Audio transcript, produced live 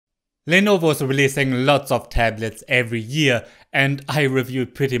Lenovo is releasing lots of tablets every year, and I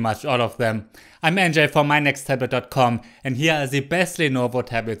reviewed pretty much all of them. I'm NJ from mynexttablet.com, and here are the best Lenovo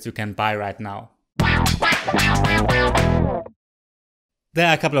tablets you can buy right now. There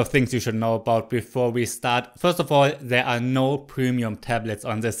are a couple of things you should know about before we start. First of all, there are no premium tablets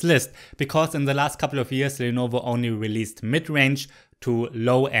on this list, because in the last couple of years Lenovo only released mid-range to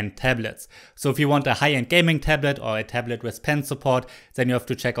low-end tablets. So if you want a high-end gaming tablet or a tablet with pen support, then you have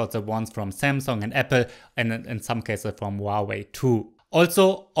to check out the ones from Samsung and Apple, and in some cases from Huawei too.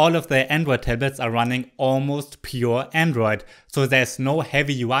 Also, all of the Android tablets are running almost pure Android, so there's no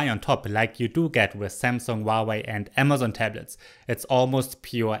heavy UI on top like you do get with Samsung, Huawei and Amazon tablets. It's almost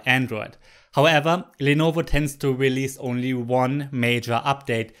pure Android. However, Lenovo tends to release only one major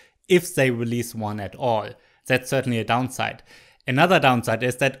update, if they release one at all. That's certainly a downside. Another downside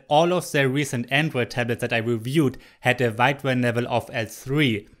is that all of their recent Android tablets that I reviewed had a wide WAN level of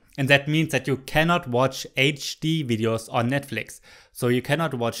L3. And that means that you cannot watch HD videos on Netflix. So you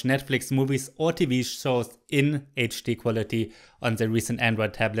cannot watch Netflix movies or TV shows in HD quality on the recent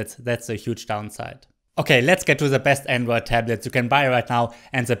Android tablets. That's a huge downside. Okay, let's get to the best Android tablets you can buy right now.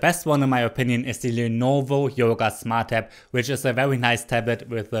 And the best one in my opinion is the Lenovo Yoga Smart Tab, which is a very nice tablet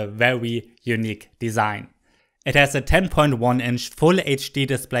with a very unique design. It has a 10.1-inch Full HD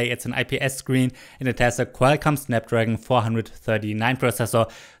display, it's an IPS screen, and it has a Qualcomm Snapdragon 439 processor.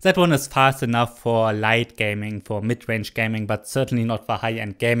 That one is fast enough for light gaming, for mid-range gaming, but certainly not for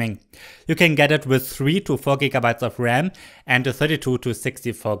high-end gaming. You can get it with 3 to 4 GB of RAM and a 32 to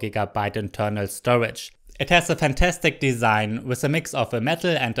 64 GB internal storage. It has a fantastic design with a mix of a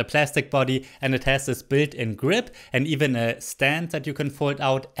metal and a plastic body, and it has this built-in grip and even a stand that you can fold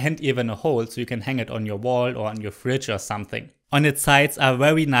out and even a hole so you can hang it on your wall or on your fridge or something. On its sides are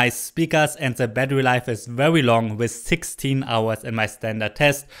very nice speakers, and the battery life is very long with 16 hours in my standard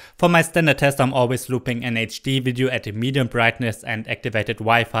test. For my standard test I'm always looping an HD video at a medium brightness and activated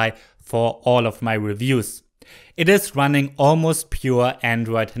Wi-Fi for all of my reviews. It is running almost pure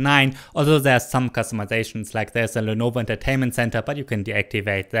Android 9, although there are some customizations, like there's a Lenovo Entertainment Center, but you can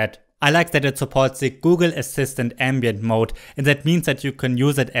deactivate that. I like that it supports the Google Assistant ambient mode, and that means that you can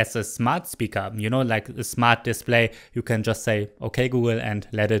use it as a smart speaker, you know, like a smart display. You can just say, okay Google, and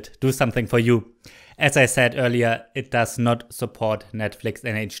let it do something for you. As I said earlier, it does not support Netflix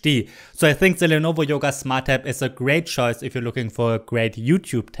in HD. So I think the Lenovo Yoga Smart Tab is a great choice if you're looking for a great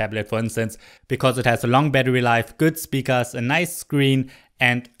YouTube tablet, for instance, because it has a long battery life, good speakers, a nice screen,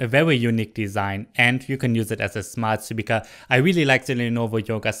 and a very unique design, and you can use it as a smart speaker. I really like the Lenovo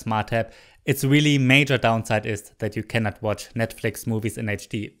Yoga Smart Tab. Its really major downside is that you cannot watch Netflix movies in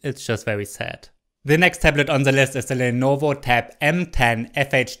HD. It's just very sad. The next tablet on the list is the Lenovo Tab M10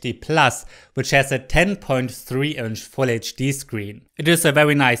 FHD Plus, which has a 10.3-inch Full HD screen. It is a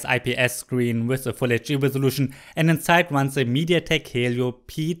very nice IPS screen with a Full HD resolution, and inside runs a MediaTek Helio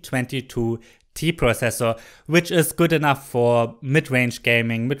P22T processor, which is good enough for mid-range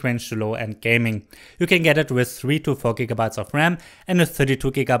gaming, mid-range to low-end gaming. You can get it with 3 to 4 GB of RAM and a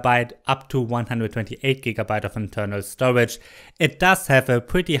 32 GB up to 128 GB of internal storage. It does have a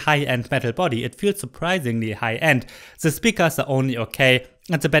pretty high-end metal body. It feels surprisingly high-end. The speakers are only okay,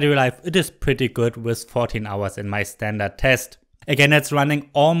 and the battery life, it is pretty good with 14 hours in my standard test. Again, it's running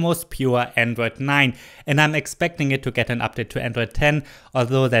almost pure Android 9, and I'm expecting it to get an update to Android 10,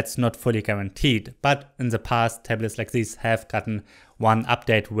 although that's not fully guaranteed. But in the past, tablets like these have gotten one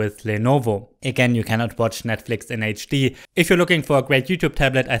update with Lenovo. Again, you cannot watch Netflix in HD. If you're looking for a great YouTube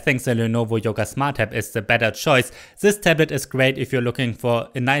tablet, I think the Lenovo Yoga Smart Tab is the better choice. This tablet is great if you're looking for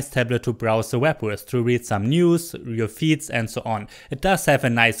a nice tablet to browse the web with, to read some news, your feeds and so on. It does have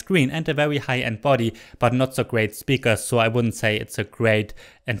a nice screen and a very high-end body, but not so great speakers, so I wouldn't say it's a great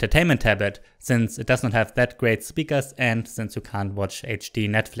entertainment tablet, since it does not have that great speakers and since you can't watch HD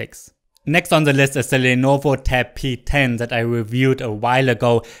Netflix. Next on the list is the Lenovo Tab P10 that I reviewed a while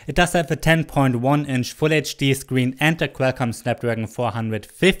ago. It does have a 10.1-inch Full HD screen and a Qualcomm Snapdragon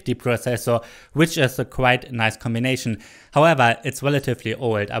 450 processor, which is a quite nice combination. However, it's relatively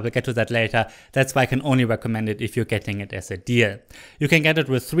old. I will get to that later. That's why I can only recommend it if you're getting it as a deal. You can get it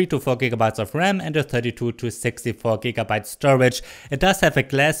with 3 to 4 GB of RAM and a 32 to 64 GB storage. It does have a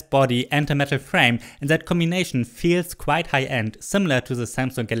glass body and a metal frame, and that combination feels quite high-end, similar to the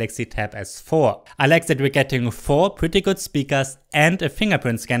Samsung Galaxy Tab S4. I like that we're getting 4 pretty good speakers and a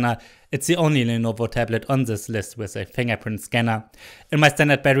fingerprint scanner. It's the only Lenovo tablet on this list with a fingerprint scanner. In my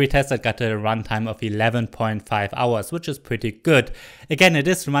standard battery test, I got a runtime of 11.5 hours, which is pretty good. Again, it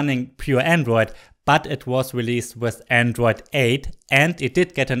is running pure Android, but it was released with Android 8 and it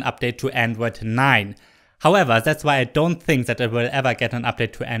did get an update to Android 9. However, that's why I don't think that it will ever get an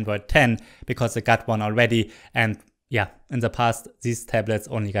update to Android 10, because it got one already, and yeah, in the past, these tablets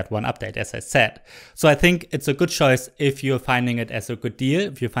only got one update, as I said. So I think it's a good choice if you're finding it as a good deal,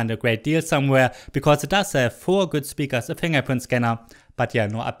 if you find a great deal somewhere, because it does have 4 good speakers, a fingerprint scanner, but yeah,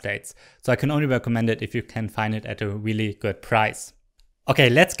 no updates. So I can only recommend it if you can find it at a really good price.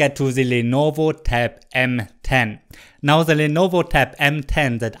 Okay, let's get to the Lenovo Tab M10. Now the Lenovo Tab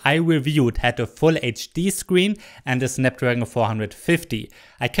M10 that I reviewed had a full HD screen and a Snapdragon 450.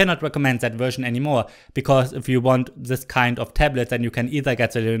 I cannot recommend that version anymore, because if you want this kind of tablet, then you can either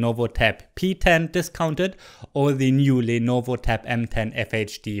get the Lenovo Tab P10 discounted or the new Lenovo Tab M10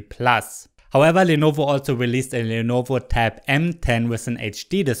 FHD Plus. However, Lenovo also released a Lenovo Tab M10 with an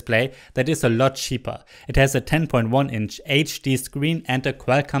HD display that is a lot cheaper. It has a 10.1-inch HD screen and a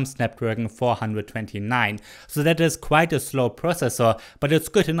Qualcomm Snapdragon 429. So that is quite a slow processor, but it's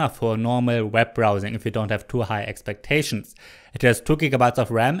good enough for normal web browsing if you don't have too high expectations. It has 2GB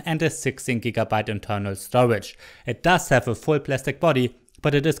of RAM and a 16GB internal storage. It does have a full plastic body,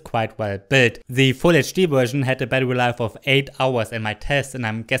 but it is quite well built. The Full HD version had a battery life of 8 hours in my test, and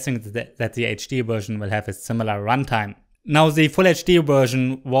I'm guessing that the HD version will have a similar runtime. Now the Full HD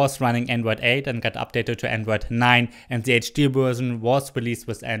version was running Android 8 and got updated to Android 9, and the HD version was released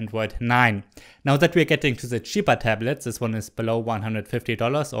with Android 9. Now that we're getting to the cheaper tablets, this one is below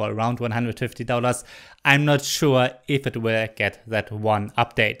 $150 or around $150, I'm not sure if it will get that one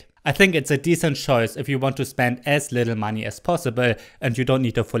update. I think it's a decent choice if you want to spend as little money as possible and you don't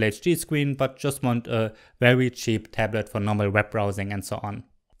need a full HD screen but just want a very cheap tablet for normal web browsing and so on.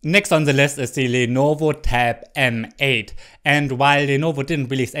 Next on the list is the Lenovo Tab M8, and while Lenovo didn't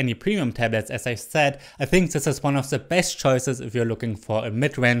release any premium tablets, as I said, I think this is one of the best choices if you're looking for a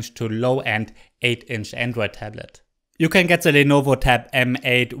mid-range to low-end 8-inch Android tablet. You can get the Lenovo Tab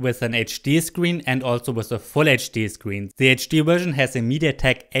M8 with an HD screen and also with a full HD screen. The HD version has a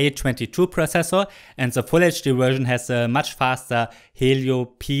MediaTek A22 processor, and the full HD version has a much faster Helio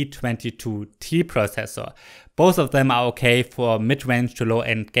P22T processor. Both of them are okay for mid-range to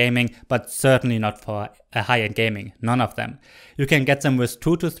low-end gaming, but certainly not for high-end gaming, none of them. You can get them with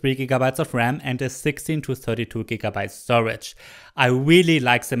 2 to 3 GB of RAM and a 16 to 32 GB storage. I really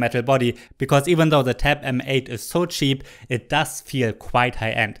like the metal body, because even though the Tab M8 is so cheap, it does feel quite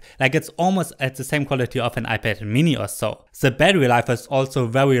high-end. Like it's almost at the same quality of an iPad mini or so. The battery life is also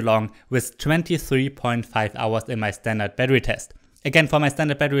very long, with 23.5 hours in my standard battery test. Again, for my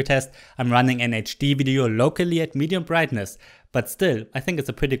standard battery test, I'm running an HD video locally at medium brightness, but still, I think it's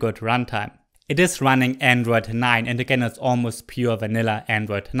a pretty good runtime. It is running Android 9, and again, it's almost pure vanilla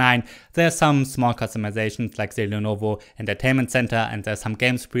Android 9. There are some small customizations like the Lenovo Entertainment Center, and there's some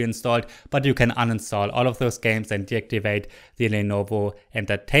games pre-installed, but you can uninstall all of those games and deactivate the Lenovo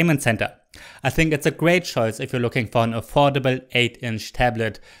Entertainment Center. I think it's a great choice if you're looking for an affordable 8-inch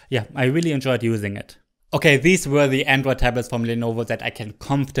tablet. Yeah, I really enjoyed using it. Okay, these were the Android tablets from Lenovo that I can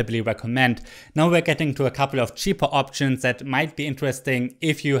comfortably recommend. Now we're getting to a couple of cheaper options that might be interesting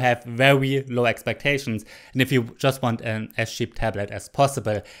if you have very low expectations and if you just want an as cheap tablet as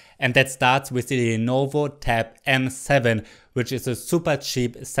possible. And that starts with the Lenovo Tab M7, which is a super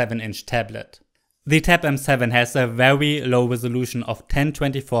cheap 7-inch tablet. The Tab M7 has a very low resolution of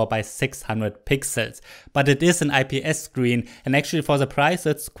 1024 by 600 pixels, but it is an IPS screen, and actually for the price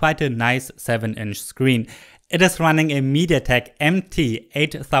it's quite a nice 7-inch screen. It is running a MediaTek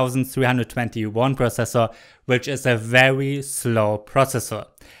MT8321 processor, which is a very slow processor.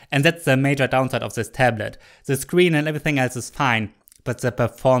 And that's the major downside of this tablet. The screen and everything else is fine, but the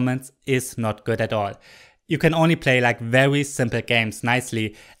performance is not good at all. You can only play like very simple games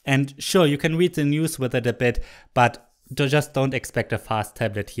nicely, and sure, you can read the news with it a bit, but just don't expect a fast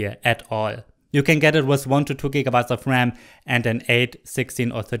tablet here at all. You can get it with 1 to 2 GB of RAM and an 8,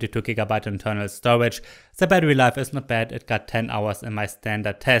 16 or 32 GB internal storage. The battery life is not bad, it got 10 hours in my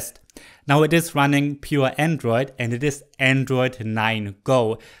standard test. Now it is running pure Android, and it is Android 9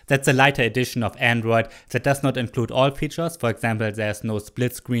 Go. That's a lighter edition of Android that does not include all features. For example, there's no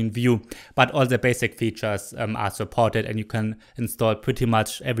split screen view, but all the basic features are supported, and you can install pretty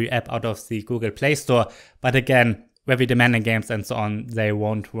much every app out of the Google Play Store. But again, very demanding games and so on, they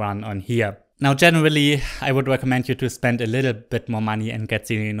won't run on here. Now generally, I would recommend you to spend a little bit more money and get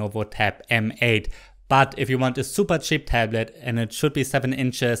the Lenovo Tab M8. But if you want a super cheap tablet and it should be 7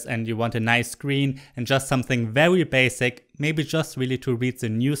 inches and you want a nice screen and just something very basic, maybe just really to read the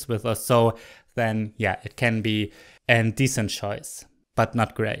news with or so, then yeah, it can be a decent choice, but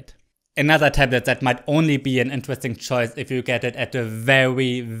not great. Another tablet that might only be an interesting choice if you get it at a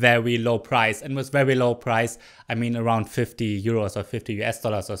very, very low price. And with very low price, I mean around 50 euros or 50 US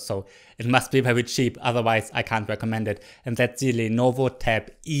dollars or so. It must be very cheap, otherwise I can't recommend it. And that's the Lenovo Tab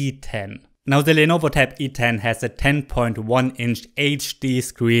E10. Now the Lenovo Tab E10 has a 10.1 inch HD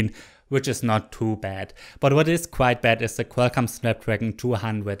screen, which is not too bad. But what is quite bad is the Qualcomm Snapdragon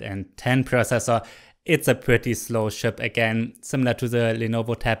 210 processor. It's a pretty slow ship again, similar to the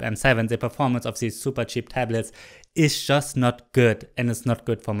Lenovo Tab M7. The performance of these super cheap tablets is just not good, and it's not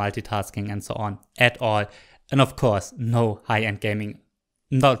good for multitasking and so on at all. And of course, no high-end gaming.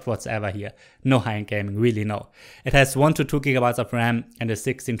 Not whatsoever here. No high-end gaming, really no. It has 1 to 2 gigabytes of RAM and a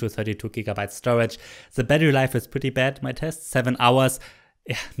 16 to 32 gigabyte storage. The battery life is pretty bad. My test, 7 hours.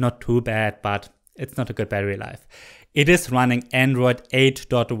 Yeah, not too bad, but it's not a good battery life. It is running Android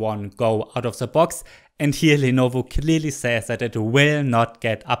 8.1 Go out of the box, and here Lenovo clearly says that it will not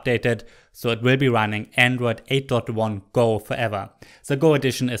get updated, so it will be running Android 8.1 Go forever. The Go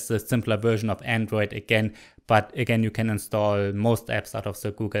edition is the simpler version of Android again, but again you can install most apps out of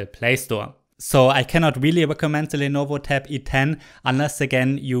the Google Play Store. So I cannot really recommend the Lenovo Tab E10 unless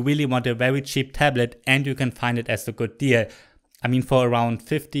again you really want a very cheap tablet and you can find it as a good deal. I mean, for around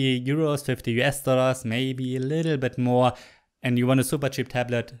 50 euros, 50 US dollars, maybe a little bit more, and you want a super cheap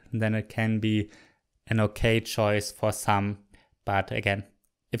tablet, then it can be an okay choice for some. But again,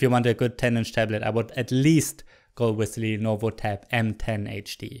 if you want a good 10-inch tablet, I would at least go with the Lenovo Tab M10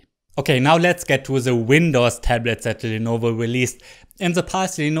 HD. Okay, now let's get to the Windows tablets that Lenovo released. In the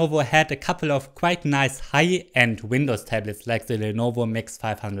past, Lenovo had a couple of quite nice high-end Windows tablets like the Lenovo Mix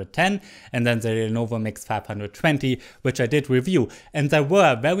 510 and then the Lenovo Mix 520, which I did review. And there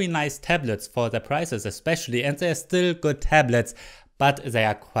were very nice tablets for the prices especially, and they're still good tablets, but they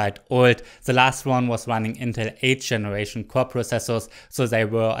are quite old. The last one was running Intel 8th generation core processors, so they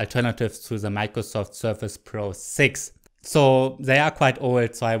were alternatives to the Microsoft Surface Pro 6. So they are quite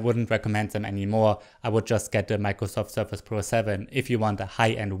old, so I wouldn't recommend them anymore. I would just get the Microsoft Surface Pro 7 if you want a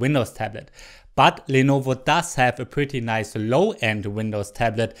high-end Windows tablet. But Lenovo does have a pretty nice low-end Windows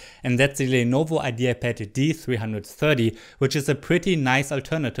tablet, and that's the Lenovo IdeaPad D330, which is a pretty nice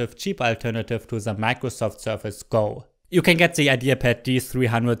alternative, cheap alternative to the Microsoft Surface Go. You can get the IdeaPad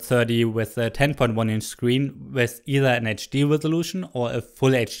D330 with a 10.1 inch screen with either an HD resolution or a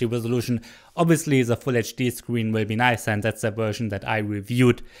full HD resolution. Obviously the full HD screen will be nice, and that's the version that I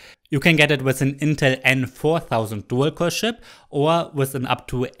reviewed. You can get it with an Intel N4000 dual-core chip or with an up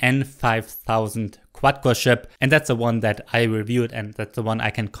to N5000 quad-core chip, and that's the one that I reviewed and that's the one I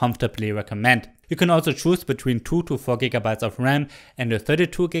can comfortably recommend. You can also choose between 2 to 4 gigabytes of RAM and a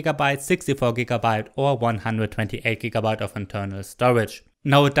 32 gigabyte, 64 gigabyte or 128 gigabyte of internal storage.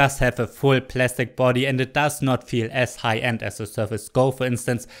 Now it does have a full plastic body and it does not feel as high-end as the Surface Go for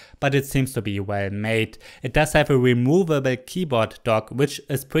instance, but it seems to be well made. It does have a removable keyboard dock, which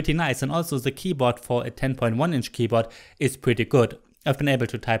is pretty nice, and also the keyboard for a 10.1 inch keyboard is pretty good. I've been able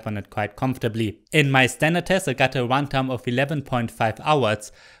to type on it quite comfortably. In my standard test I got a runtime of 11.5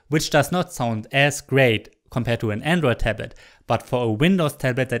 hours, which does not sound as great compared to an Android tablet, but for a Windows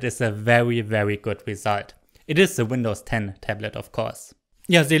tablet that is a very, very good result. It is the Windows 10 tablet of course.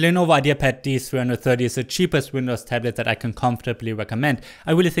 Yeah, the Lenovo IdeaPad D330 is the cheapest Windows tablet that I can comfortably recommend.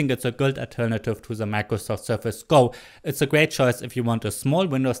 I really think it's a good alternative to the Microsoft Surface Go. It's a great choice if you want a small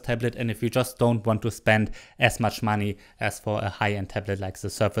Windows tablet and if you just don't want to spend as much money as for a high-end tablet like the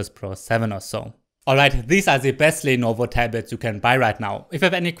Surface Pro 7 or so. Alright, these are the best Lenovo tablets you can buy right now. If you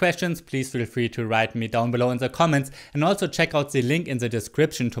have any questions, please feel free to write me down below in the comments, and also check out the link in the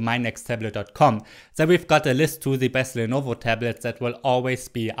description to mynexttablet.com. There we've got a list to the best Lenovo tablets that will always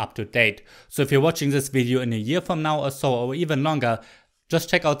be up to date. So if you're watching this video in a year from now or so, or even longer, just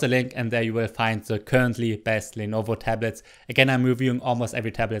check out the link and there you will find the currently best Lenovo tablets. Again, I'm reviewing almost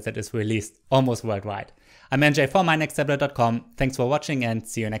every tablet that is released almost worldwide. I'm NJ for mynexttablet.com. Thanks for watching and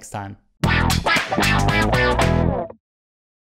see you next time. Wow.